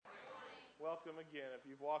welcome again. If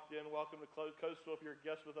you've walked in, welcome to Coastal. If you're a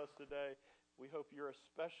guest with us today, we hope you're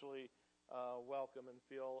especially welcome and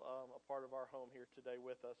feel a part of our home here today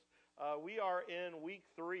with us. We are in week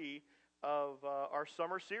 3 of our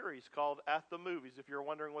summer series called At the Movies. If you're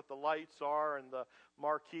wondering what the lights are and the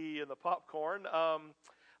marquee and the popcorn,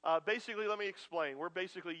 basically, let me explain. We're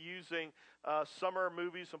basically using summer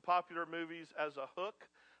movies, some popular movies, as a hook,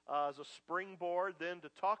 as a springboard, then to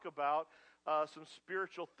talk about some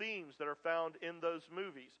spiritual themes that are found in those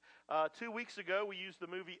movies. 2 weeks ago, we used the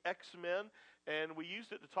movie X-Men, and we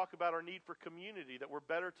used it to talk about our need for community, that we're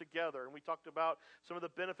better together. And we talked about some of the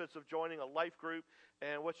benefits of joining a life group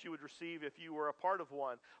and what you would receive if you were a part of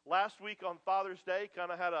one. Last week on Father's Day,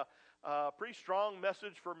 kind of had a pretty strong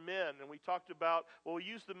message for men, and we talked about, we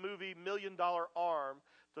used the movie $1 Million Arm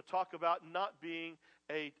to talk about not being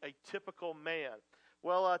a typical man.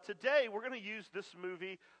 Well, today we're going to use this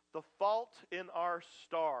movie, The Fault in Our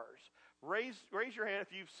Stars. Raise your hand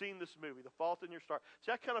if you've seen this movie, The Fault in Your Stars.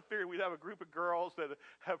 See, I kind of figured we'd have a group of girls that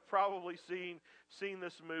have probably seen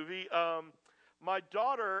this movie. My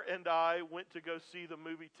daughter and I went to go see the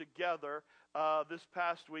movie together this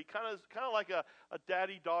past week, kind of like a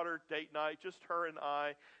daddy-daughter date night, just her and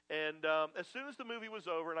I. And as soon as the movie was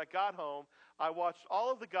over and I got home, I watched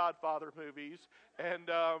all of the Godfather movies, and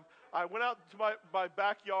I went out to my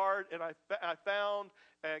backyard, and I found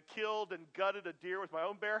and killed and gutted a deer with my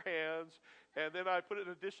own bare hands, and then I put an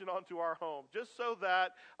addition onto our home, just so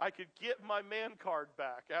that I could get my man card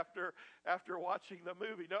back after watching the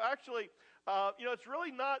movie. No, actually, it's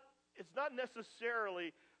really not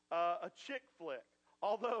necessarily a chick flick,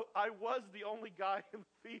 although I was the only guy in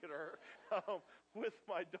the theater with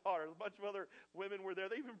my daughter. A bunch of other women were there.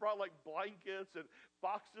 They even brought like blankets and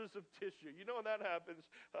boxes of tissue. You know, when that happens,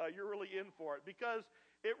 you're really in for it, because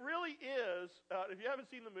it really is, if you haven't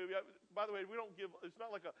seen the movie, by the way, it's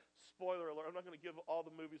not like a spoiler alert. I'm not going to give all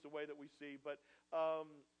the movies away that we see, but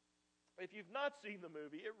if you've not seen the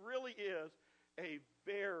movie, it really is a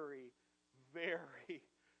very, very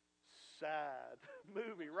sad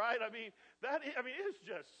movie, right? I mean, it's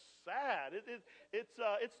just sad.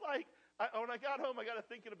 It's like, when I got home, I got to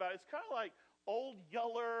thinking about it. It's kind of like Old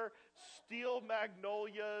Yeller, Steel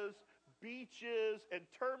Magnolias, Beaches, and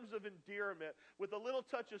Terms of Endearment with a little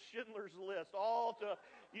touch of Schindler's List, all to,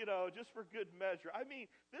 just for good measure. I mean,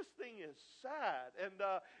 this thing is sad. And,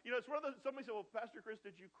 it's one of those, somebody said, well, Pastor Chris,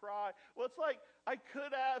 did you cry? Well, it's like, I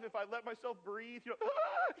could have if I let myself breathe,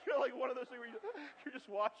 like one of those things where you're just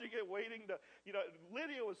watching it, waiting to,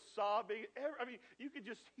 Lydia was sobbing. You could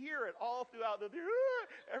just hear it all throughout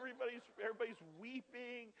everybody's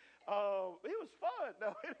weeping. It was fun.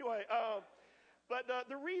 No, anyway, but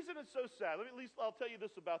the reason it's so sad, I'll tell you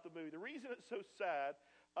this about the movie. The reason it's so sad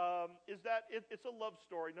is that it's a love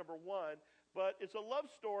story, number one, but it's a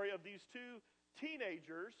love story of these two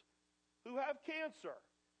teenagers who have cancer.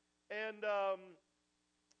 And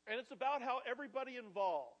it's about how everybody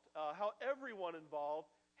involved, how everyone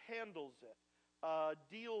involved handles it,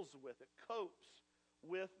 deals with it, copes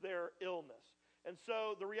with their illness. And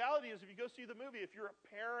so the reality is, if you go see the movie, if you're a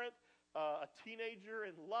parent, a teenager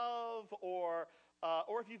in love, or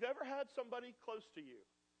if you've ever had somebody close to you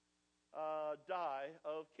die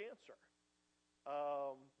of cancer,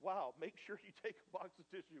 make sure you take a box of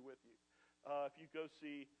tissue with you if you go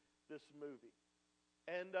see this movie.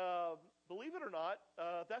 And believe it or not,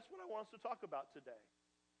 that's what I want us to talk about today.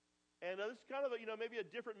 And this is kind of maybe a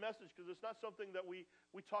different message, because it's not something that we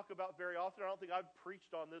talk about very often. I don't think I've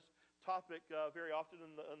preached on this topic very often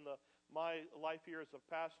in my life here as a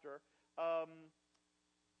pastor.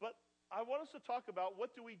 But I want us to talk about,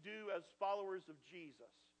 what do we do as followers of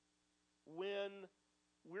Jesus when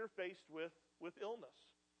we're faced with illness,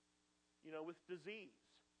 with disease,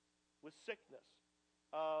 with sickness.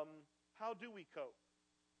 How do we cope?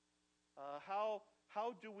 How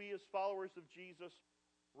do we as followers of Jesus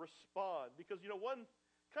respond? Because one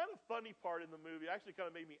kind of funny part in the movie actually kind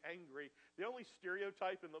of made me angry. The only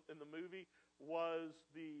stereotype in the movie was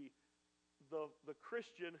the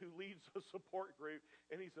Christian who leads a support group,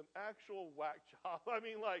 and he's an actual whack job.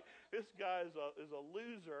 This guy is a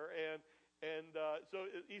loser, and so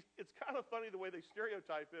it's kind of funny the way they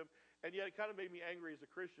stereotype him, and yet it kind of made me angry as a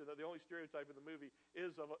Christian that the only stereotype in the movie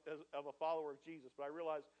is of a follower of Jesus. But I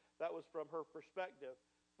realized that was from her perspective.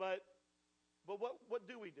 But what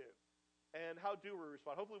do we do? And how do we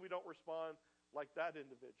respond? Hopefully we don't respond like that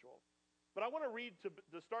individual. But I want to read, to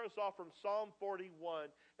start us off, from Psalm 41,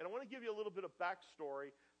 and I want to give you a little bit of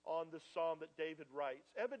backstory on this psalm that David writes.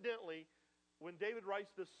 Evidently, when David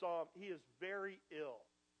writes this psalm, he is very ill,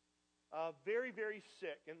 very, very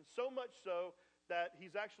sick, and so much so that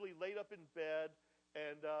he's actually laid up in bed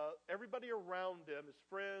And everybody around him, his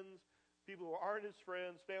friends, people who aren't his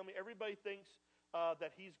friends, family, everybody thinks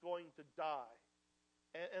that he's going to die.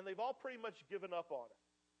 And they've all pretty much given up on it.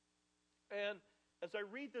 And as I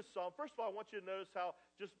read this psalm, first of all, I want you to notice how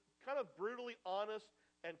just kind of brutally honest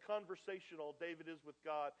and conversational David is with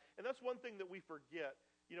God. And that's one thing that we forget,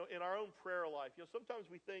 in our own prayer life. Sometimes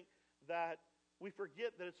we think that we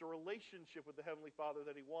forget that it's a relationship with the Heavenly Father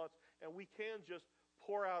that he wants, and we can just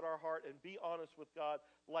pour out our heart and be honest with God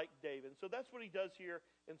like David. And so that's what he does here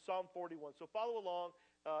in Psalm 41. So follow along.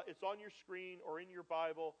 It's on your screen or in your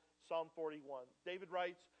Bible, Psalm 41. David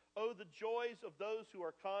writes, "Oh, the joys of those who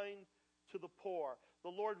are kind to the poor. The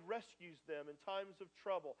Lord rescues them in times of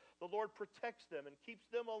trouble. The Lord protects them and keeps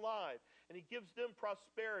them alive, and he gives them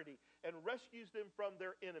prosperity and rescues them from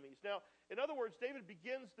their enemies." Now, in other words, David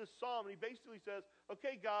begins this psalm, and he basically says,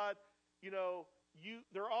 okay, God,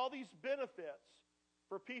 there are all these benefits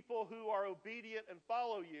for people who are obedient and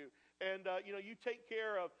follow you. And, you take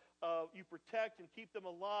care of, you protect and keep them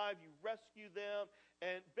alive, you rescue them.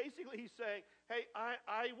 And basically he's saying, hey,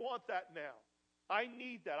 I want that now. I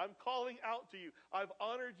need that. I'm calling out to you. I've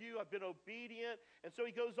honored you. I've been obedient. And so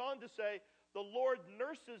he goes on to say, the Lord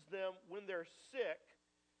nurses them when they're sick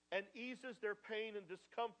and eases their pain and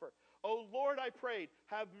discomfort. Oh, Lord, I prayed,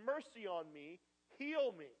 have mercy on me,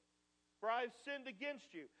 heal me, for I've sinned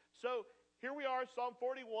against you. So here we are, Psalm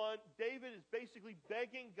 41. David is basically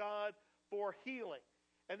begging God for healing.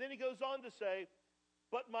 And then he goes on to say,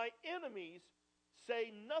 but my enemies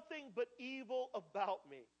say nothing but evil about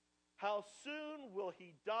me. How soon will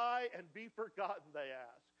he die and be forgotten, they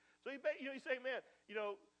ask. So he's saying, man,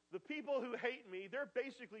 the people who hate me, they're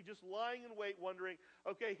basically just lying in wait wondering,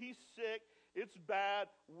 okay, he's sick, it's bad,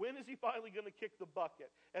 when is he finally going to kick the bucket?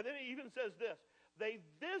 And then he even says this, they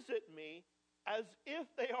visit me as if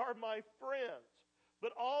they are my friends,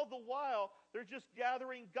 but all the while they're just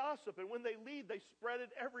gathering gossip, and when they leave, they spread it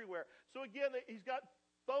everywhere. So again, he's got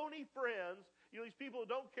phony friends. These people who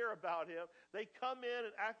don't care about him, they come in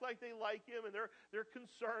and act like they like him, and they're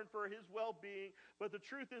concerned for his well-being. But the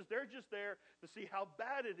truth is, they're just there to see how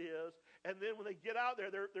bad it is. And then when they get out there,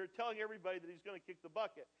 they're telling everybody that he's going to kick the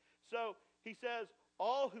bucket. So he says,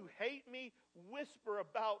 all who hate me whisper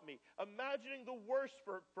about me, imagining the worst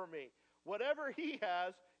for me. Whatever he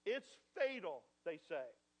has, it's fatal, they say.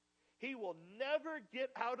 He will never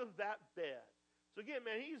get out of that bed. So again,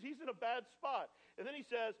 man, he's in a bad spot. And then he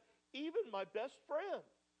says, even my best friend,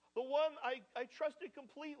 the one I trusted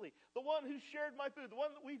completely, the one who shared my food, the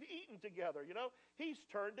one that we've eaten together, he's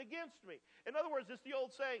turned against me. In other words, it's the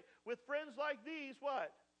old saying, with friends like these,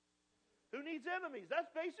 what? Who needs enemies? That's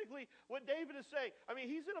basically what David is saying. I mean,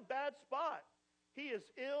 he's in a bad spot. He is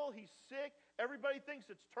ill, he's sick, everybody thinks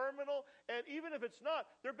it's terminal, and even if it's not,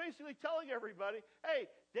 they're basically telling everybody, hey,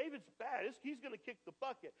 David's bad, he's going to kick the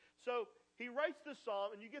bucket. So he writes this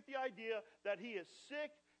psalm, and you get the idea that he is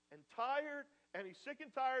sick and tired, and he's sick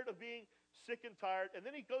and tired of being sick and tired. And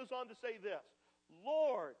then he goes on to say this,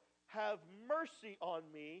 Lord, have mercy on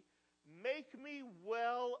me, make me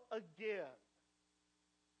well again.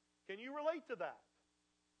 Can you relate to that?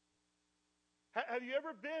 Have you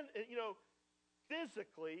ever been,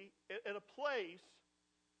 physically in a place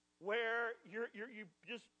where you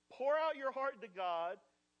just pour out your heart to God,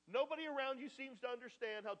 nobody around you seems to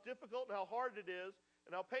understand how difficult and how hard it is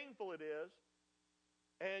and how painful it is,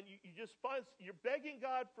 and you just find you're begging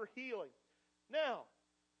God for healing. Now,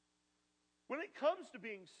 when it comes to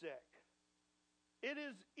being sick, it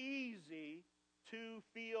is easy to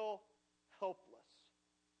feel helpless.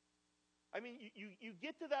 I mean, you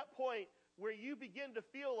get to that point where you begin to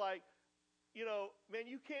feel like, man,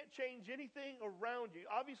 you can't change anything around you.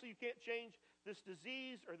 Obviously, you can't change this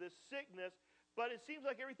disease or this sickness, but it seems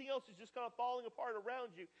like everything else is just kind of falling apart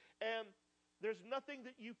around you, and there's nothing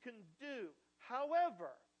that you can do.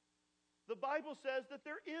 However, the Bible says that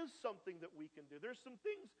there is something that we can do. There's some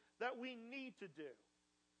things that we need to do.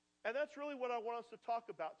 And that's really what I want us to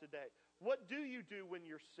talk about today. What do you do when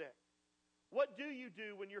you're sick? What do you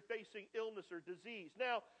do when you're facing illness or disease?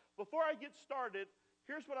 Now, before I get started,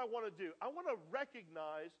 here's what I want to do. I want to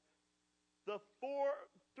recognize the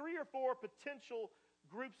three or four potential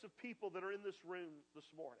groups of people that are in this room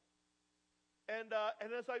this morning. And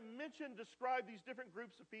as I mentioned, describe these different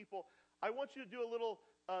groups of people, I want you to do a little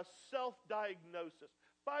self-diagnosis.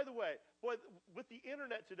 By the way, boy, with the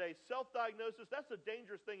internet today, self-diagnosis, that's a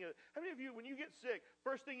dangerous thing. How many of you, when you get sick,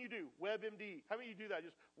 first thing you do, WebMD. How many of you do that?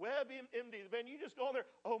 Just WebMD. Man, you just go on there,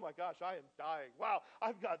 oh my gosh, I am dying. Wow,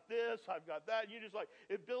 I've got this, I've got that. And you just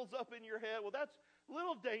it builds up in your head. Well, that's a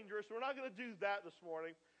little dangerous. We're not going to do that this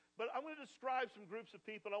morning. But I'm going to describe some groups of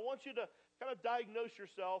people, and I want you to kind of diagnose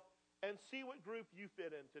yourself and see what group you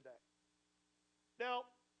fit in today. Now,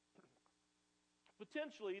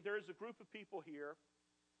 potentially there is a group of people here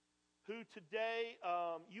who today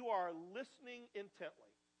you are listening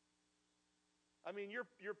intently. I mean, your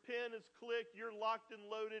pen is clicked, you're locked and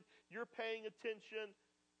loaded, you're paying attention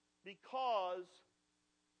because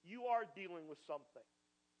you are dealing with something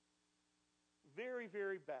very,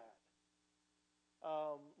 very bad,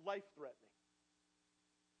 life-threatening,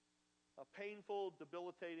 a painful,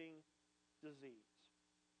 debilitating disease.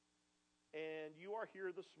 And you are here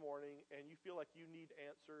this morning and you feel like you need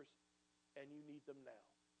answers and you need them now.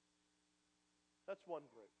 That's one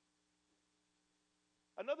group.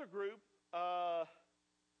 Another group,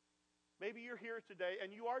 maybe you're here today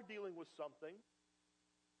and you are dealing with something.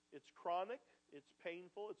 It's chronic, it's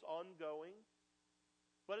painful, it's ongoing,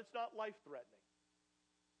 but it's not life-threatening.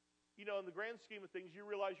 You know, in the grand scheme of things, you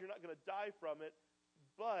realize you're not going to die from it,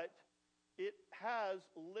 but it has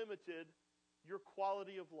limited your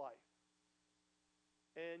quality of life.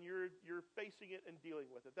 And you're facing it and dealing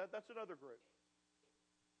with it. That's another group.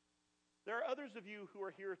 There are others of you who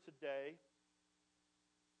are here today,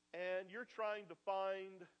 and you're trying to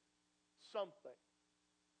find something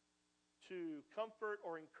to comfort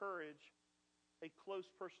or encourage a close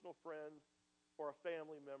personal friend or a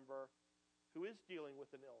family member who is dealing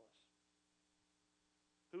with an illness,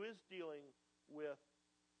 who is dealing with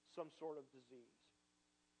some sort of disease.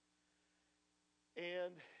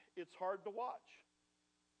 And it's hard to watch.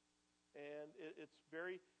 And it's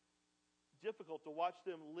very difficult to watch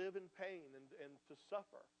them live in pain and to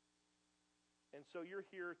suffer. And so you're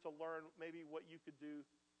here to learn maybe what you could do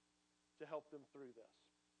to help them through this.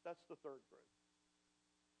 That's the third group.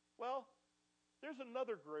 Well, there's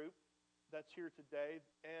another group that's here today,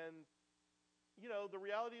 and you know, the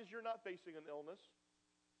reality is you're not facing an illness.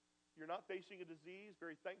 You're not facing a disease.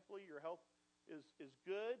 Very thankfully, your health is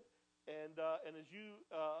good. And as you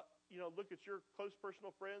look at your close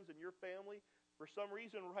personal friends and your family, for some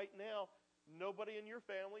reason right now, nobody in your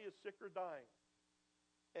family is sick or dying.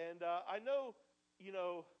 And I know,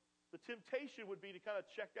 the temptation would be to kind of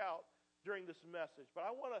check out during this message. But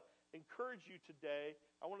I want to encourage you today.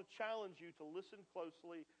 I want to challenge you to listen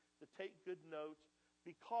closely, to take good notes,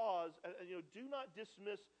 because, do not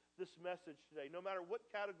dismiss this message today, no matter what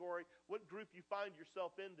category, what group you find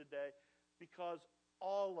yourself in today, because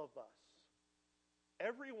all of us,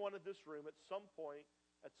 every one in this room at some point,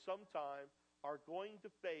 at some time, are going to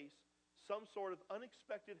face some sort of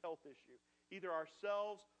unexpected health issue, either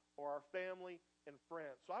ourselves or our family and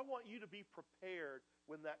friends. So I want you to be prepared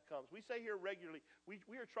when that comes. We say here regularly, we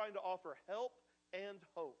are trying to offer help and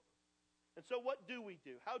hope. And so what do we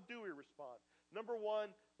do? How do we respond? Number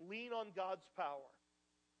one, lean on God's power.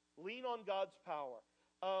 Lean on God's power.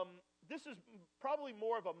 This is probably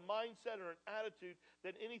more of a mindset or an attitude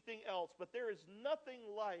than anything else, but there is nothing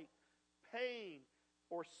like pain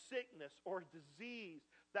or sickness or disease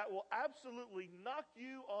that will absolutely knock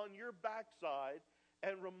you on your backside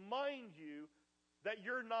and remind you that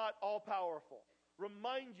you're not all-powerful.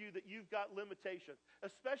 Remind you that you've got limitations,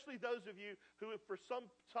 especially those of you who for some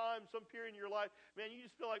time, some period in your life, man, you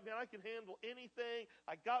just feel like, man, I can handle anything.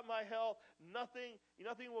 I got my health. Nothing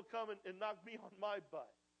will come and knock me on my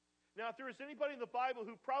butt. Now, if there was anybody in the Bible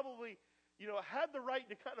who probably, had the right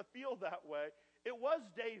to kind of feel that way, it was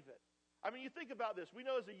David. I mean, you think about this. We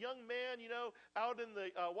know as a young man, out in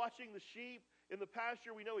the watching the sheep in the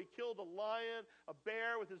pasture, we know he killed a lion, a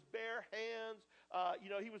bear with his bare hands.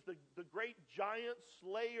 He was the great giant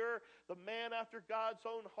slayer, the man after God's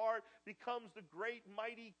own heart, becomes the great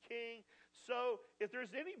mighty king. So if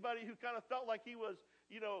there's anybody who kind of felt like he was,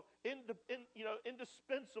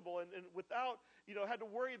 indispensable and without, had to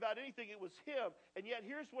worry about anything, it was him. And yet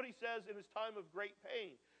here's what he says in his time of great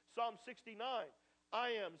pain. Psalm 69, I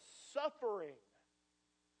am suffering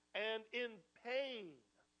and in pain.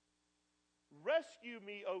 Rescue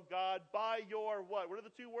me, O God, by your what? What are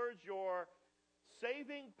the two words? Your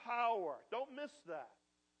saving power. Don't miss that.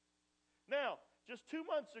 Now, just 2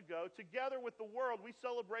 months ago, together with the world, we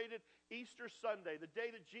celebrated Easter Sunday, the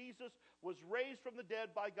day that Jesus was raised from the dead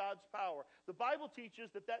by God's power. The Bible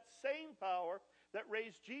teaches that same power that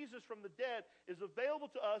raised Jesus from the dead is available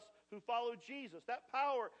to us who follow Jesus. That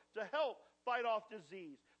power to help fight off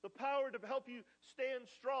disease. The power to help you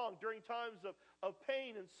stand strong during times of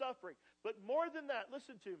pain and suffering. But more than that,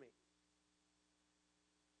 listen to me.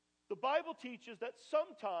 The Bible teaches that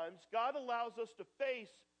sometimes God allows us to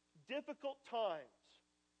face difficult times.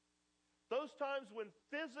 Those times when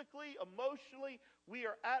physically, emotionally, we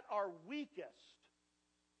are at our weakest.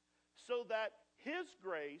 So that His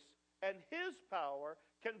grace and His power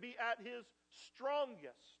can be at His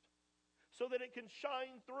strongest. So that it can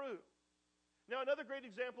shine through. Now, another great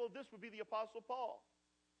example of this would be the Apostle Paul.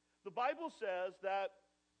 The Bible says that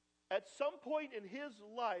at some point in his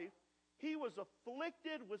life, he was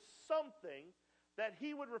afflicted with something that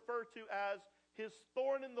he would refer to as his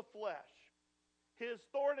thorn in the flesh, his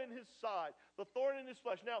thorn in his side, the thorn in his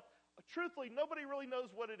flesh. Now, truthfully, nobody really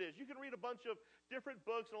knows what it is. You can read a bunch of different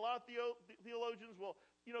books, and a lot of theologians will,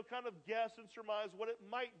 kind of guess and surmise what it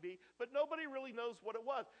might be, but nobody really knows what it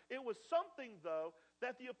was. It was something, though,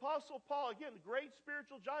 that the Apostle Paul, again, great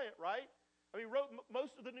spiritual giant, right? I mean, wrote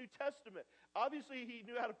most of the New Testament. Obviously, he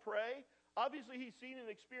knew how to pray. Obviously, he's seen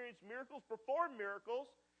and experienced miracles, performed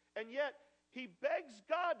miracles, and yet he begs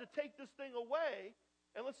God to take this thing away,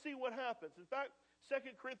 and let's see what happens. In fact, 2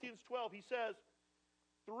 Corinthians 12, he says,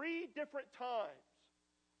 3 different times,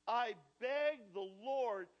 I begged the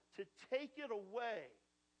Lord to take it away.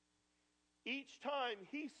 Each time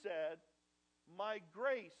he said, my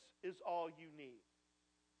grace is all you need.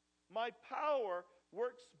 My power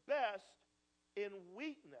works best in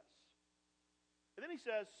weakness. And then he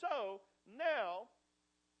says, so now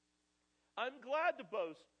I'm glad to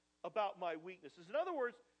boast about my weaknesses. In other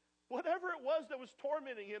words, whatever it was that was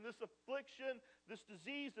tormenting him, this affliction, this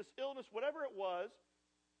disease, this illness, whatever it was,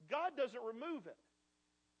 God doesn't remove it.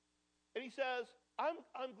 And he says,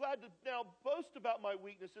 I'm glad to now boast about my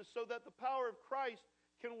weaknesses so that the power of Christ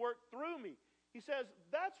can work through me. He says,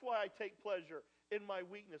 that's why I take pleasure in my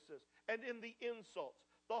weaknesses and in the insults,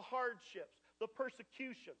 the hardships, the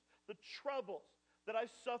persecutions, the troubles that I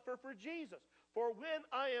suffer for Jesus. For when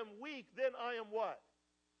I am weak, then I am what?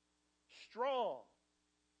 Strong.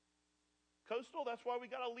 Coastal, that's why we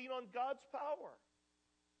got to lean on God's power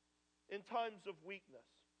in times of weakness.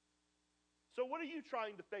 So what are you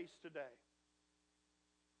trying to face today?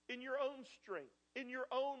 In your own strength, in your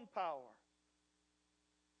own power.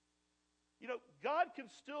 God can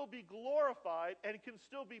still be glorified and can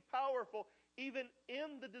still be powerful even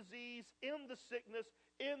in the disease, in the sickness,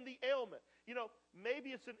 in the ailment. Maybe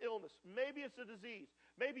it's an illness. Maybe it's a disease.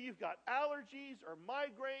 Maybe you've got allergies or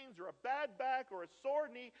migraines or a bad back or a sore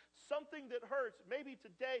knee, something that hurts. Maybe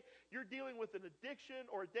today you're dealing with an addiction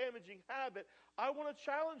or a damaging habit. I want to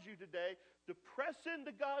challenge you today to press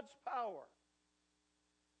into God's power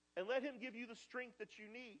and let Him give you the strength that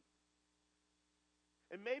you need.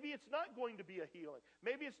 And maybe it's not going to be a healing.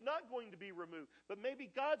 Maybe it's not going to be removed. But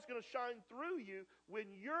maybe God's going to shine through you when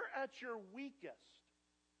you're at your weakest.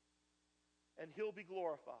 And He'll be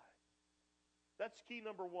glorified. That's key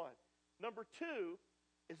number 1. Number 2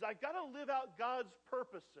 is I've got to live out God's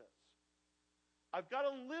purposes. I've got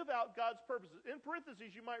to live out God's purposes. In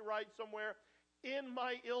parentheses, you might write somewhere, in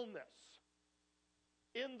my illness,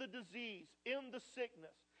 in the disease, in the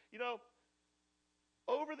sickness.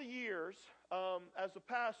 Over the years, as a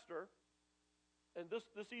pastor, and this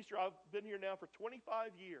Easter, I've been here now for 25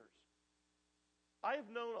 years, I have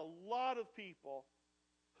known a lot of people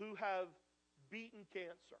who have beaten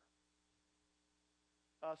cancer.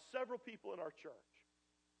 Several people in our church.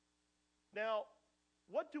 Now,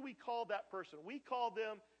 what do we call that person? We call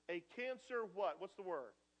them a cancer what? What's the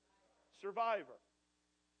word? Survivor.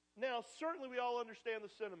 Now, certainly we all understand the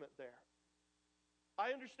sentiment there.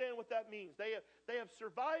 I understand what that means. They have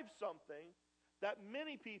survived something that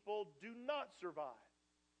many people do not survive.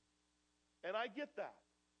 And I get that.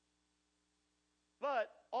 But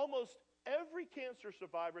almost every cancer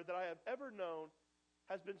survivor that I have ever known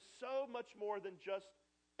has been so much more than just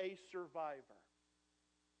a survivor.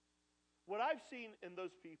 What I've seen in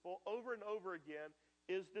those people over and over again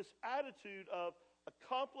is this attitude of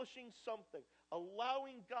accomplishing something,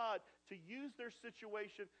 allowing God to use their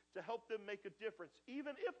situation to help them make a difference,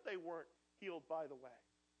 even if they weren't healed by the way.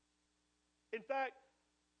 In fact,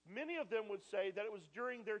 many of them would say that it was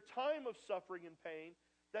during their time of suffering and pain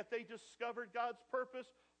that they discovered God's purpose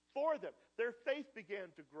for them. Their faith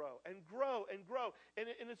began to grow and grow and grow. And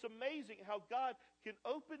it's amazing how God can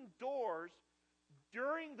open doors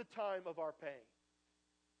during the time of our pain,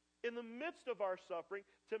 in the midst of our suffering,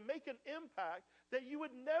 to make an impact that you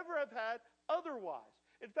would never have had otherwise.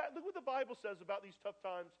 In fact, look what the Bible says about these tough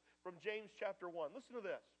times from James chapter 1. Listen to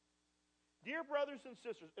this. Dear brothers and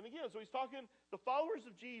sisters, and again, so he's talking the followers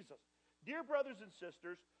of Jesus. Dear brothers and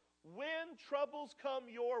sisters, when troubles come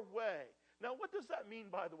your way. Now, what does that mean,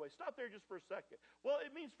 by the way? Stop there just for a second. Well,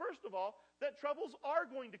 it means, first of all, that troubles are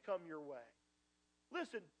going to come your way.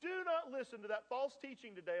 Listen, do not listen to that false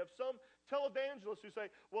teaching today of some televangelists who say,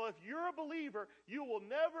 well, if you're a believer, you will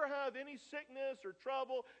never have any sickness or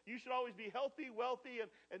trouble. You should always be healthy, wealthy,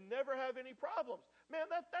 and never have any problems. Man,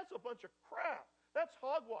 that's a bunch of crap. That's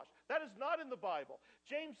hogwash. That is not in the Bible.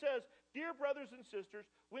 James says, dear brothers and sisters,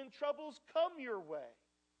 when troubles come your way,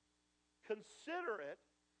 consider it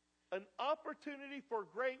An opportunity for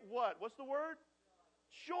great what? What's the word?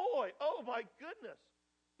 Joy. Oh my goodness.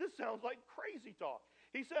 This sounds like crazy talk.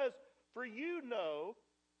 He says, for you know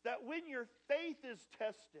that when your faith is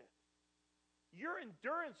tested, your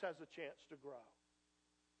endurance has a chance to grow.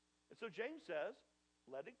 And so James says,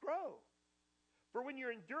 let it grow. For when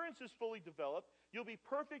your endurance is fully developed, you'll be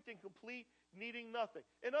perfect and complete, needing nothing.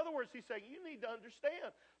 In other words, he's saying you need to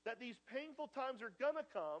understand that these painful times are going to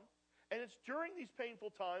come, and it's during these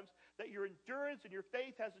painful times that your endurance and your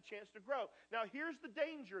faith has a chance to grow. Now, here's the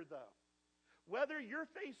danger, though. Whether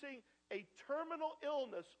you're facing a terminal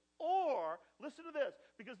illness or, listen to this,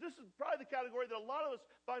 because this is probably the category that a lot of us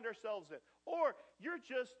find ourselves in, or you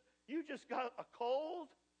just got a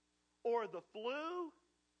cold or the flu,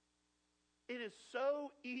 it is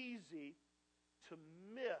so easy to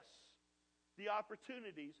miss the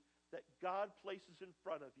opportunities that God places in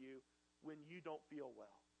front of you when you don't feel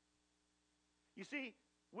well. You see,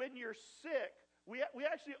 when you're sick, we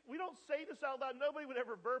don't say this out loud. Nobody would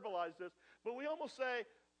ever verbalize this, but we almost say,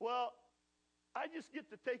 well, I just get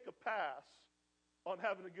to take a pass on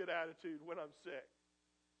having a good attitude when I'm sick.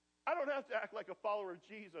 I don't have to act like a follower of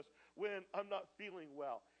Jesus when I'm not feeling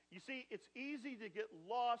well. You see, it's easy to get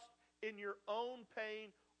lost in your own pain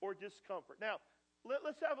or discomfort. Now,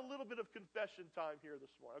 let's have a little bit of confession time here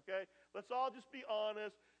this morning, okay? Let's all just be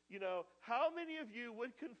honest. You know, how many of you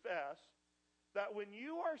would confess that when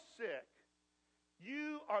you are sick,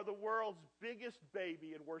 you are the world's biggest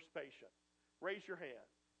baby and worst patient? Raise your hand,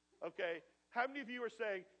 okay? How many of you are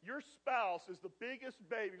saying your spouse is the biggest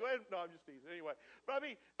baby? Go ahead. No, I'm just teasing. Anyway, but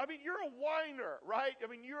I mean, you're a whiner, right? I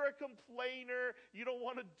mean, you're a complainer. You don't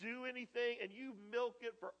want to do anything, and you milk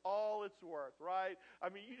it for all it's worth, right?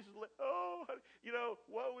 I mean, you just woe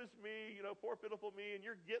is me, poor pitiful me, and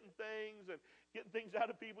you're getting things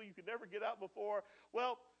out of people you could never get out before.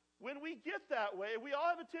 Well, when we get that way, we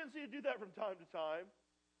all have a tendency to do that from time to time.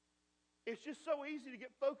 It's just so easy to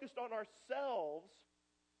get focused on ourselves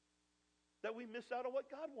that we miss out on what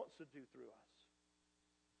God wants to do through us.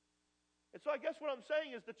 And so I guess what I'm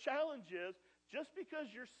saying is the challenge is just because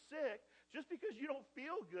you're sick, just because you don't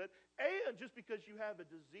feel good, and just because you have a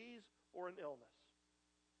disease or an illness,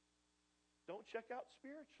 don't check out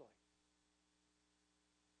spiritually.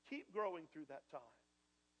 Keep growing through that time.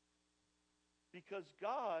 Because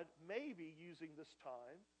God may be using this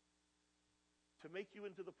time to make you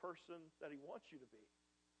into the person that he wants you to be.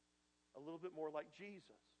 A little bit more like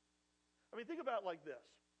Jesus. I mean, think about it like this.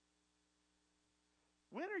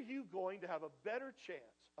 When are you going to have a better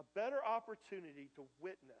chance, a better opportunity to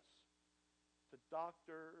witness to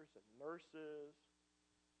doctors and nurses,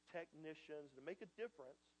 technicians, to make a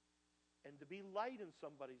difference and to be light in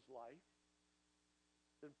somebody's life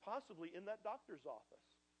than possibly in that doctor's office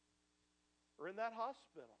or in that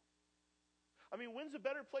hospital? I mean, when's a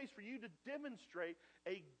better place for you to demonstrate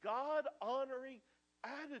a God-honoring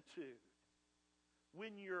attitude?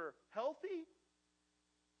 When you're healthy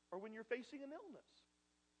or when you're facing an illness?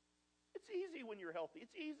 It's easy when you're healthy.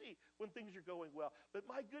 It's easy when things are going well. But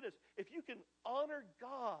my goodness, if you can honor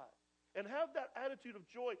God and have that attitude of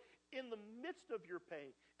joy in the midst of your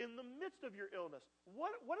pain, in the midst of your illness,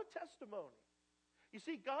 what a testimony. You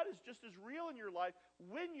see, God is just as real in your life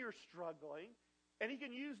when you're struggling, and he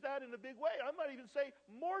can use that in a big way. I might even say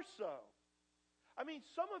more so. I mean,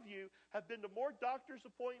 some of you have been to more doctor's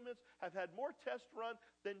appointments, have had more tests run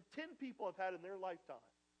than 10 people have had in their lifetime.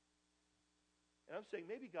 And I'm saying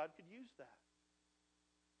maybe God could use that.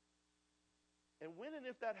 And when and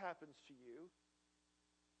if that happens to you,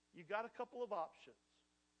 you got a couple of options.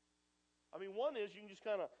 I mean, one is you can just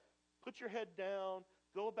kind of put your head down,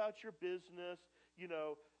 go about your business,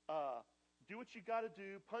 do what you got to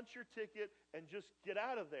do, punch your ticket, and just get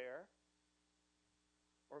out of there.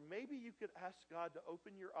 Or maybe you could ask God to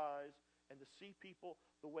open your eyes and to see people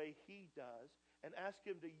the way he does, and ask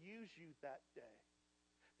him to use you that day.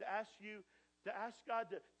 To ask God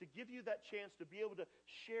to give you that chance to be able to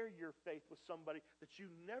share your faith with somebody that you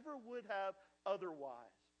never would have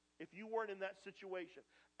otherwise if you weren't in that situation.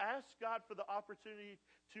 Ask God for the opportunity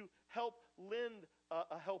to help lend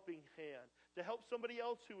a helping hand, to help somebody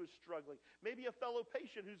else who is struggling. Maybe a fellow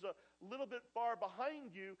patient who's a little bit far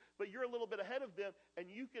behind you, but you're a little bit ahead of them, and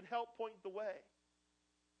you can help point the way.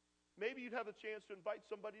 Maybe you'd have a chance to invite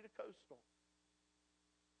somebody to Coastal.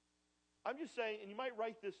 I'm just saying, and you might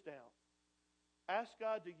write this down, ask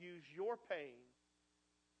God to use your pain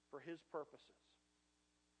for his purposes.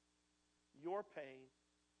 Your pain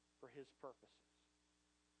for his purposes.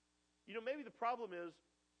 Maybe the problem is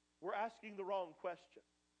we're asking the wrong question.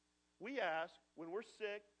 We ask, when we're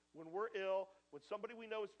sick, when we're ill, when somebody we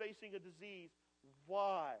know is facing a disease,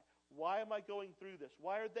 why? Why am I going through this?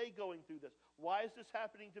 Why are they going through this? Why is this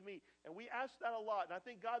happening to me? And we ask that a lot, and I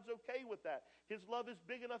think God's okay with that. His love is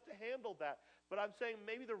big enough to handle that. But I'm saying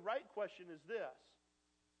maybe the right question is this.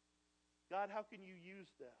 God, how can you use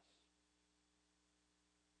this?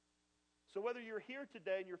 So whether you're here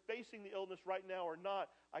today and you're facing the illness right now or not,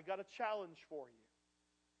 I got a challenge for you.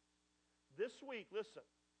 This week, listen,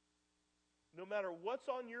 no matter what's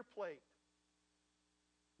on your plate,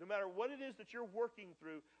 no matter what it is that you're working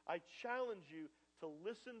through, I challenge you to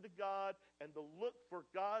listen to God and to look for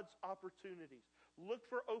God's opportunities. Look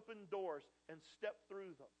for open doors and step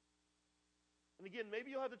through them. And again, maybe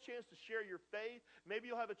you'll have a chance to share your faith. Maybe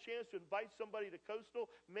you'll have a chance to invite somebody to Coastal.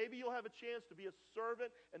 Maybe you'll have a chance to be a servant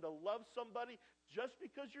and to love somebody. Just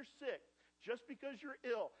because you're sick, just because you're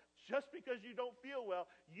ill, just because you don't feel well,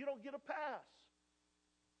 you don't get a pass.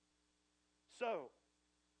 So,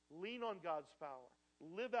 lean on God's power.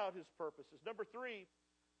 Live out His purposes. Number 3,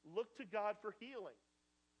 look to God for healing.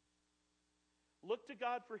 Look to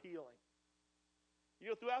God for healing. You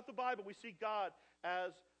know, throughout the Bible, we see God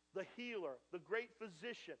as the healer, the great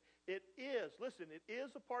physician. It is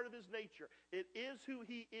a part of His nature. It is who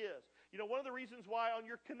He is. You know, one of the reasons why on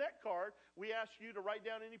your Connect card, we ask you to write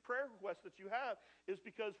down any prayer requests that you have is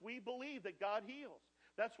because we believe that God heals.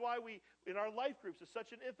 That's why we, in our life groups, is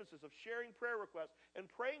such an emphasis of sharing prayer requests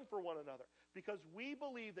and praying for one another. Because we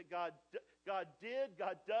believe that God did,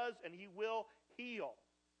 God does, and He will heal.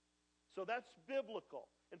 So that's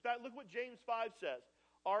biblical. In fact, look what James 5 says.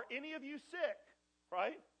 Are any of you sick?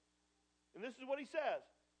 Right? And this is what he says.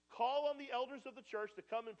 Call on the elders of the church to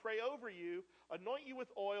come and pray over you, anoint you with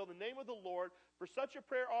oil in the name of the Lord. For such a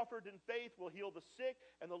prayer offered in faith will heal the sick,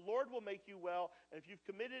 and the Lord will make you well. And if you've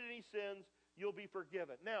committed any sins, you'll be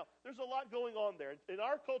forgiven. Now, there's a lot going on there. In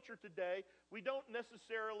our culture today, we don't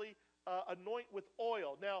necessarily anoint with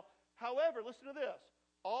oil. Now, however, listen to this.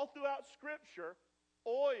 All throughout Scripture,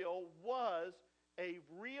 oil was a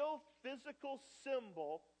real physical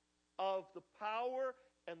symbol of the power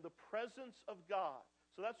and the presence of God.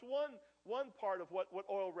 So that's one part of what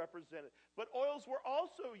oil represented. But oils were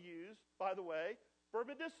also used, by the way, for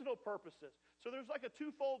medicinal purposes. So there's like a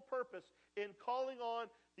twofold purpose in calling on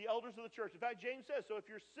the elders of the church. In fact, James says, so if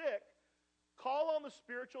you're sick, call on the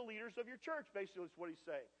spiritual leaders of your church, basically is what he's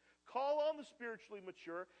saying. Call on the spiritually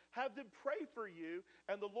mature, have them pray for you,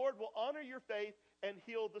 and the Lord will honor your faith and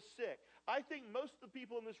heal the sick. I think most of the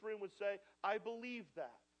people in this room would say, I believe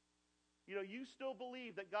that. You know, you still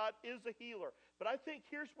believe that God is a healer. But I think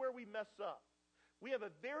here's where we mess up. We have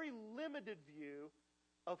a very limited view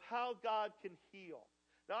of how God can heal.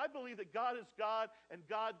 Now, I believe that God is God, and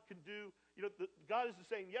God can do, God is the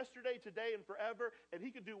same yesterday, today, and forever, and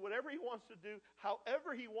He can do whatever He wants to do,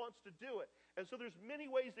 however He wants to do it. And so there's many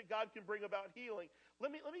ways that God can bring about healing.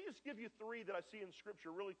 Let me just give you 3 that I see in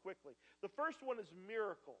Scripture really quickly. The first one is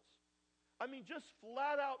miracles. I mean, just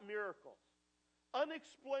flat out miracles.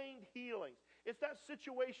 Unexplained healings. It's that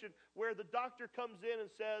situation where the doctor comes in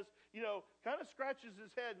and says, kind of scratches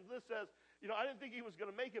his head and says, I didn't think he was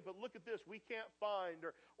going to make it, but look at this, we can't find.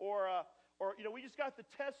 Or we just got the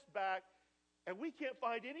test back and we can't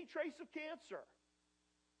find any trace of cancer.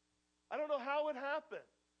 I don't know how it happened.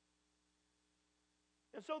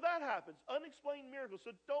 And so that happens. Unexplained miracles.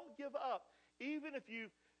 So don't give up. Even if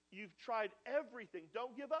you've tried everything,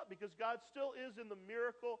 don't give up, because God still is in the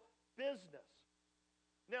miracle business.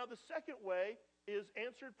 Now, the second way is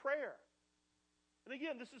answered prayer. And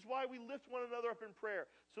again, this is why we lift one another up in prayer,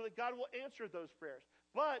 so that God will answer those prayers.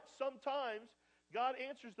 But sometimes God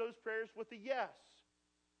answers those prayers with a yes.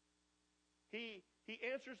 He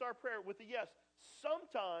answers our prayer with a yes.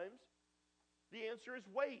 Sometimes the answer is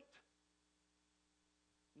wait.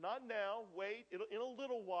 Not now, wait, in a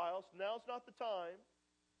little while. Now's not the time.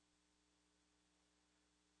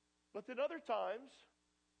 But then other times,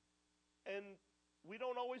 and we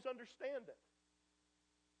don't always understand it,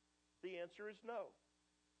 the answer is no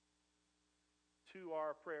to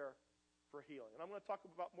our prayer for healing. And I'm going to talk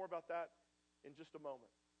more about that in just a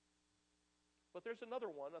moment. But there's another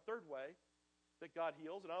one, a third way that God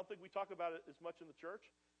heals, and I don't think we talk about it as much in the church,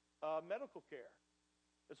 medical care.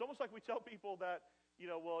 It's almost like we tell people that,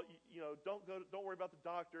 don't worry about the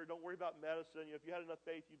doctor, don't worry about medicine. If you had enough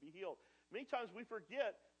faith, you'd be healed. Many times we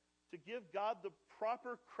forget to give God the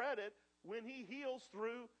proper credit when He heals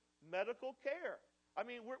through medical care. I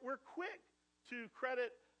mean, we're quick to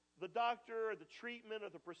credit the doctor or the treatment or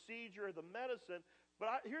the procedure or the medicine,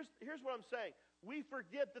 but here's what I'm saying. We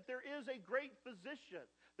forget that there is a great physician.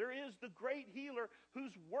 There is the great healer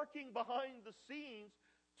who's working behind the scenes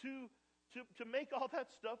to make all that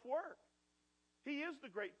stuff work. He is the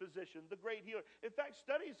great physician, the great healer. In fact,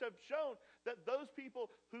 studies have shown that those people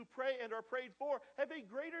who pray and are prayed for have a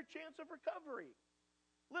greater chance of recovery.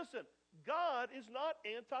 Listen, God is not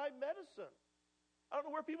anti-medicine. I don't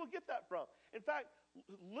know where people get that from. In fact,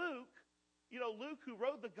 Luke, Luke who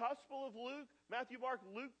wrote the Gospel of Luke, Matthew, Mark,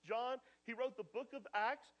 Luke, John, he wrote the book of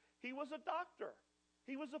Acts. He was a doctor.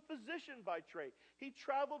 He was a physician by trade. He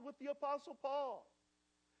traveled with the Apostle Paul.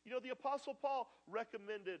 The Apostle Paul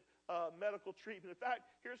recommended medical treatment. In fact,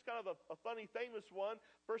 here's kind of a funny, famous one.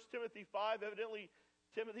 1 Timothy 5, evidently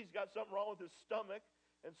Timothy's got something wrong with his stomach.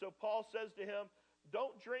 And so Paul says to him,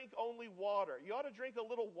 don't drink only water. You ought to drink a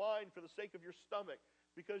little wine for the sake of your stomach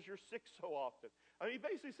because you're sick so often. I mean, he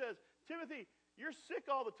basically says, Timothy, you're sick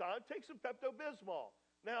all the time. Take some Pepto-Bismol.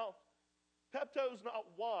 Now, Pepto's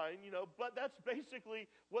not wine, but that's basically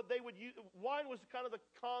what they would use. Wine was kind of the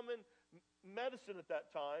common medicine at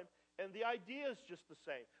that time, and the idea is just the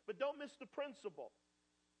same. But don't miss the principle.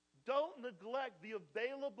 Don't neglect the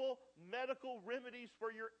available medical remedies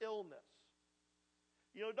for your illness.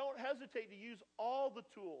 Don't hesitate to use all the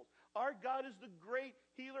tools. Our God is the great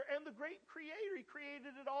healer and the great creator. He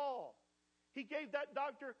created it all. He gave that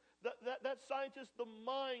doctor, that scientist, the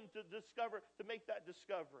mind to make that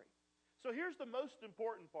discovery. So here's the most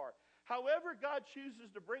important part. However God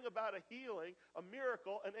chooses to bring about a healing, a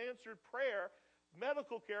miracle, an answered prayer,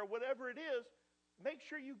 medical care, whatever it is, make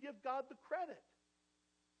sure you give God the credit.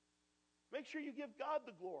 Make sure you give God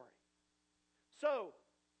the glory. So,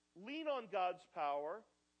 lean on God's power,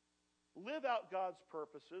 live out God's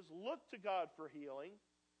purposes, look to God for healing.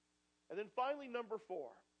 And then finally, number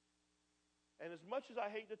 4. And as much as I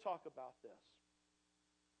hate to talk about this,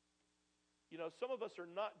 some of us are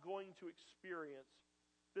not going to experience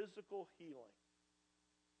physical healing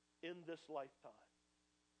in this lifetime.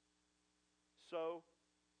 So,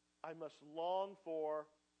 I must long for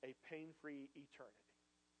a pain-free eternity.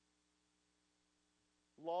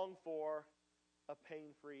 Long for a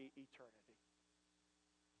pain-free eternity.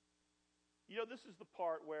 This is the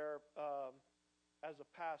part where, as a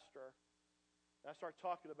pastor, I start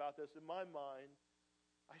talking about this, in my mind,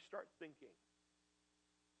 I start thinking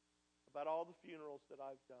about all the funerals that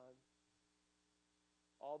I've done,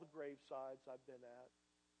 all the gravesides I've been at,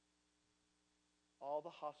 all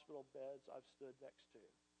the hospital beds I've stood next to.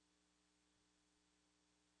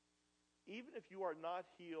 Even if you are not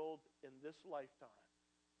healed in this lifetime,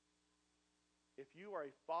 if you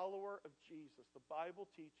are a follower of Jesus, the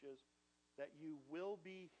Bible teaches that you will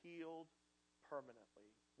be healed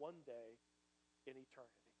permanently one day in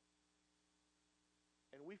eternity.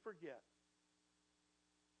 And we forget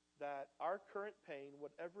that our current pain,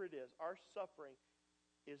 whatever it is, our suffering,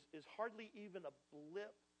 is hardly even a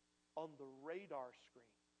blip on the radar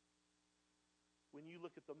screen when you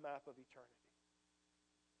look at the map of eternity.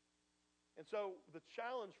 And so the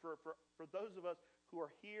challenge for those of us who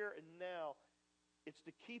are here and now, it's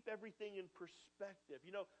to keep everything in perspective.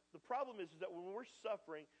 The problem is that when we're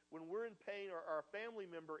suffering, when we're in pain, or our family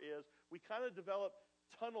member is, we kind of develop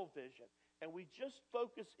tunnel vision. And we just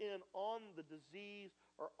focus in on the disease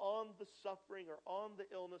or on the suffering or on the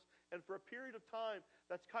illness. And for a period of time,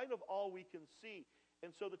 that's kind of all we can see.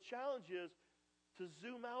 And so the challenge is to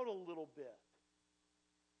zoom out a little bit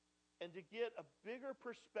and to get a bigger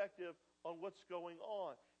perspective on what's going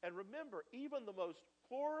on. And remember, even the most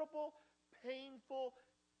horrible, painful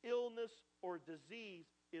illness or disease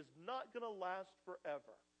is not going to last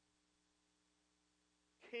forever.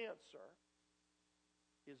 Cancer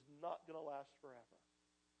is not going to last forever.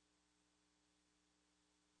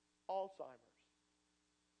 Alzheimer's,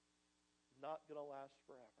 not going to last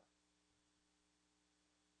forever.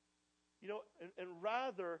 And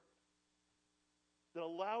rather than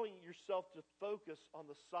allowing yourself to focus on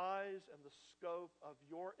the size and the scope of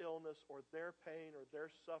your illness or their pain or their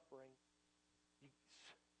suffering,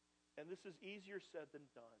 and this is easier said than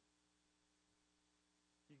done,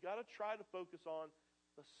 you got to try to focus on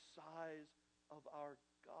the size of our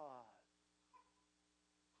God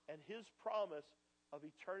and His promise of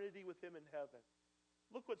eternity with Him in heaven.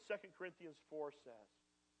 Look what 2 Corinthians 4 says.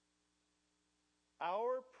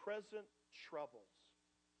 Our present troubles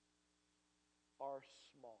are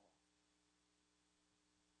small,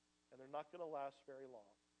 and they're not going to last very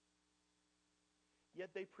long.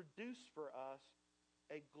 Yet they produce for us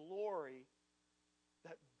a glory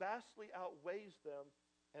that vastly outweighs them,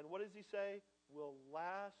 and what does he say? Will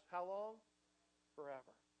last how long?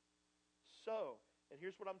 Forever. So, and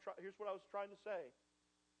here's what I was trying to say.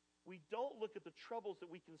 We don't look at the troubles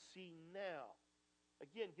that we can see now.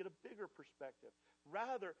 Again, get a bigger perspective.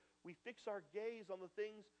 Rather, we fix our gaze on the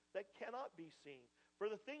things that cannot be seen. For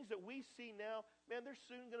the things that we see now, man, they're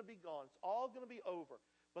soon going to be gone. It's all going to be over.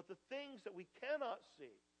 But the things that we cannot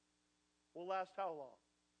see will last how long?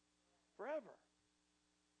 Forever.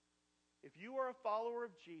 If you are a follower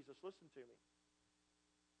of Jesus, listen to me.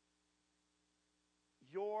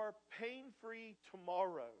 Your pain-free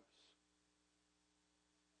tomorrows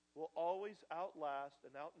will always outlast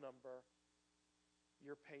and outnumber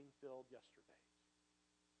your pain-filled yesterdays.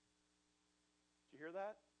 Did you hear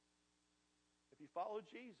that? If you follow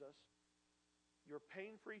Jesus, your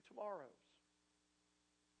pain-free tomorrows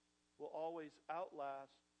will always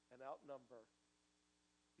outlast and outnumber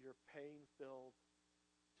your pain-filled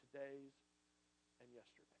todays and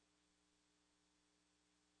yesterdays.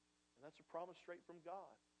 And that's a promise straight from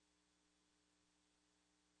God.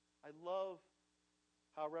 I love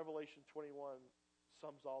how Revelation 21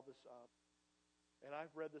 sums all this up. And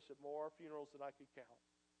I've read this at more funerals than I could count.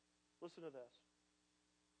 Listen to this.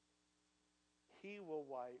 He will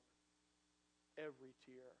wipe every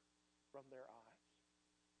tear from their eyes.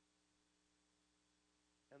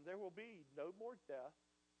 And there will be no more death,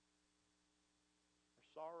 or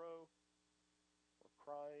sorrow, or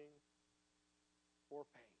crying, or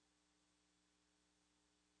pain.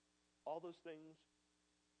 All those things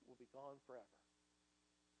will be gone forever.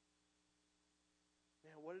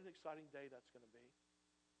 Man, what an exciting day that's going to be.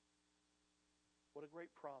 What a great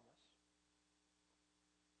promise.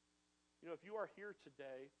 You know, if you are here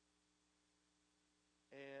today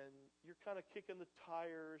and you're kind of kicking the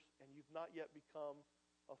tires and you've not yet become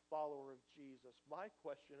a follower of Jesus, my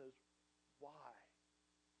question is, why?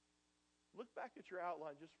 Look back at your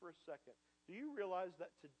outline just for a second. Do you realize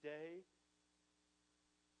that today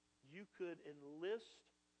you could enlist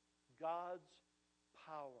God's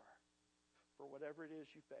power for whatever it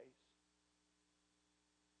is you face?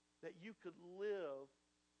 That you could live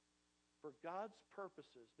for God's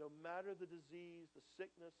purposes, no matter the disease, the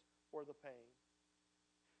sickness, or the pain.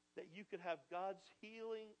 That you could have God's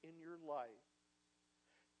healing in your life,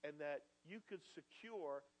 and that you could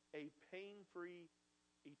secure a pain-free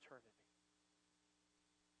eternity.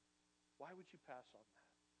 Why would you pass on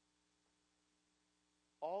that?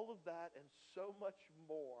 All of that and so much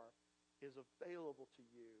more is available to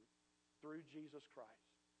you through Jesus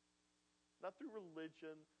Christ. Not through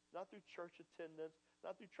religion, not through church attendance,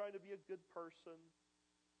 not through trying to be a good person,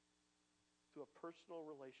 through a personal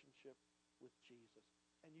relationship with Jesus.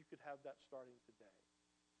 And you could have that starting today.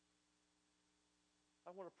 I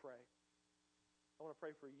want to pray. I want to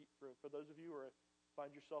pray for those of you who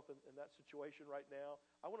find yourself in that situation right now.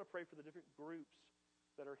 I want to pray for the different groups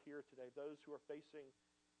that are here today. Those who are facing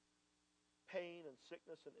pain and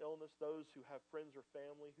sickness and illness. Those who have friends or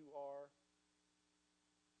family who are.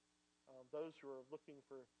 Those who are looking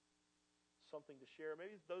for something to share.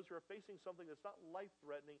 Maybe those who are facing something that's not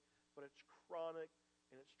life-threatening, but it's chronic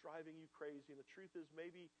and it's driving you crazy. And the truth is,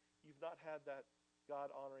 maybe you've not had that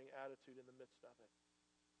God-honoring attitude in the midst of it.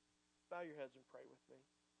 Bow your heads and pray with me.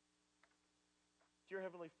 Dear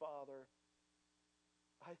Heavenly Father,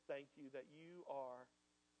 I thank you that you are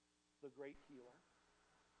the great healer,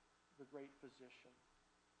 the great physician.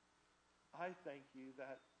 I thank you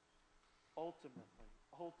that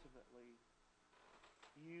ultimately,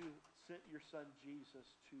 you sent your Son Jesus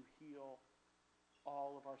to heal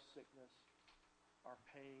all of our sickness, our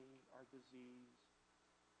pain, our disease,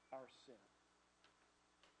 our sin.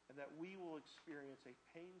 And that we will experience a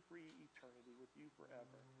pain-free eternity with you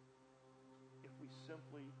forever if we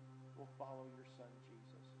simply will follow your Son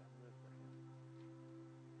Jesus and live for him.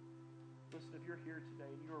 Listen, if you're here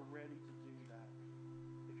today and you're ready to do that,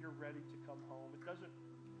 if you're ready to come home, it doesn't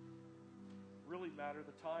really matter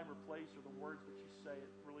the time or place or the words that you say. It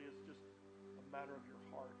really is just a matter of your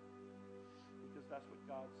heart, because that's what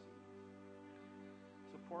God sees.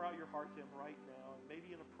 So pour out your heart to him right now, and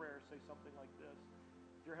maybe in a prayer say something like this.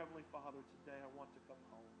 Dear Heavenly Father, today I want to come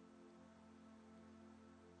home.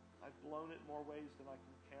 I've blown it in more ways than I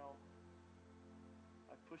can count.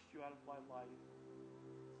 I've pushed you out of my life.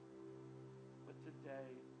 But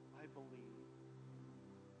today, I believe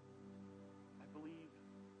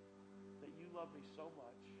that you love me so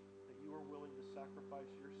much that you are willing to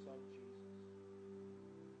sacrifice your Son, Jesus.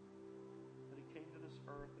 That he came to this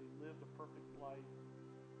earth, that he lived a perfect life,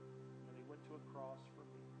 and he went to a cross for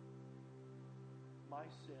me. My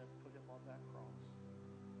sin put him on that cross.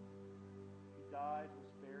 He died,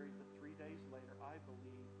 was buried, but 3 days later, I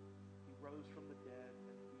believe he rose from the dead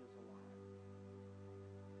and he is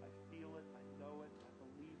alive. I feel it, I know it, I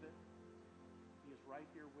believe it. He is right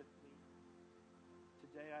here with me.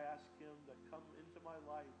 Today I ask him to come into my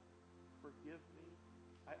life, forgive me.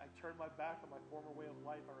 I turn my back on my former way of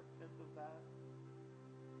life. I repent of that.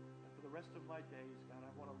 And for the the rest of my days, God,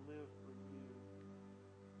 I want to live for you.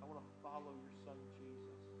 I want to follow your Son,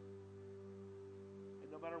 Jesus.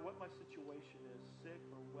 And no matter what my situation is, sick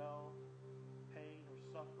or well, pain or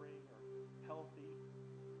suffering or healthy,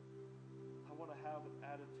 I want to have an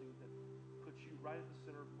attitude that puts you right at the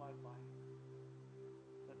center of my life,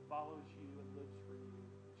 that follows you and lives for you,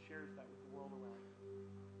 and shares that with the world around you.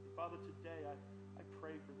 And Father, today I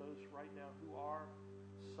pray for those right now who are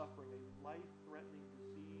suffering a life-threatening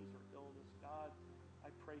disease or illness. God, I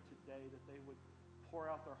pray today that they would pour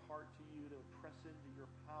out their heart to you, to press into your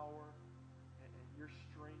power and your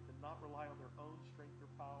strength and not rely on their own strength or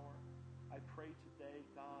power. I pray today,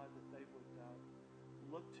 God, that they would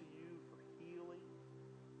look to you for healing,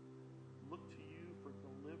 look to you for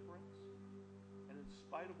deliverance, and in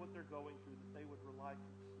spite of what they're going through, that they would rely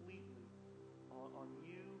completely on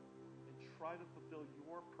you and try to fulfill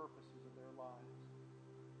your purposes in their lives.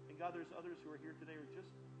 And God, there's others who are here today who are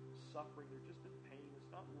just suffering. They're just in pain.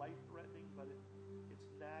 It's not life-threatening, but it's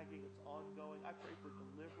nagging. It's ongoing. I pray for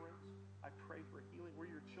deliverance. I pray for healing.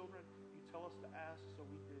 We're your children. You tell us to ask, so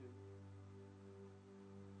we do.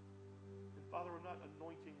 And Father, we're not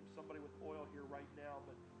anointing somebody with oil here right now,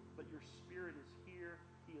 but your Spirit is here.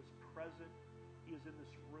 He is present. He is in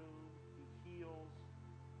this room. He heals.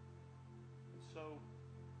 And so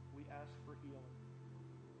we ask for healing.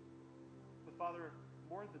 But Father,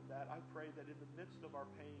 more than that, I pray that in the midst of our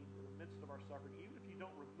pain, in the midst of our suffering, even if you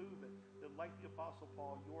don't remove it, that like the Apostle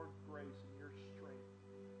Paul, your grace and your strength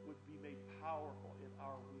would be made powerful in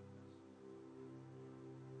our weakness.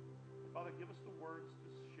 And Father, give us the words to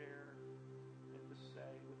share and to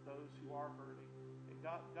say with those who are hurting. And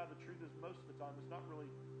God, the truth is most of the time it's not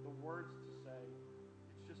really the words to say.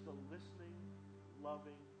 It's just a listening,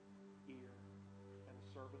 loving ear and a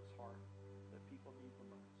servant's heart that people need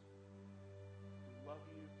the most. We love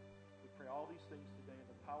you. We pray all these things today in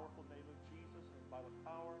the powerful name of Jesus and by the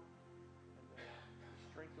power and the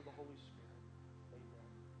strength of the Holy Spirit.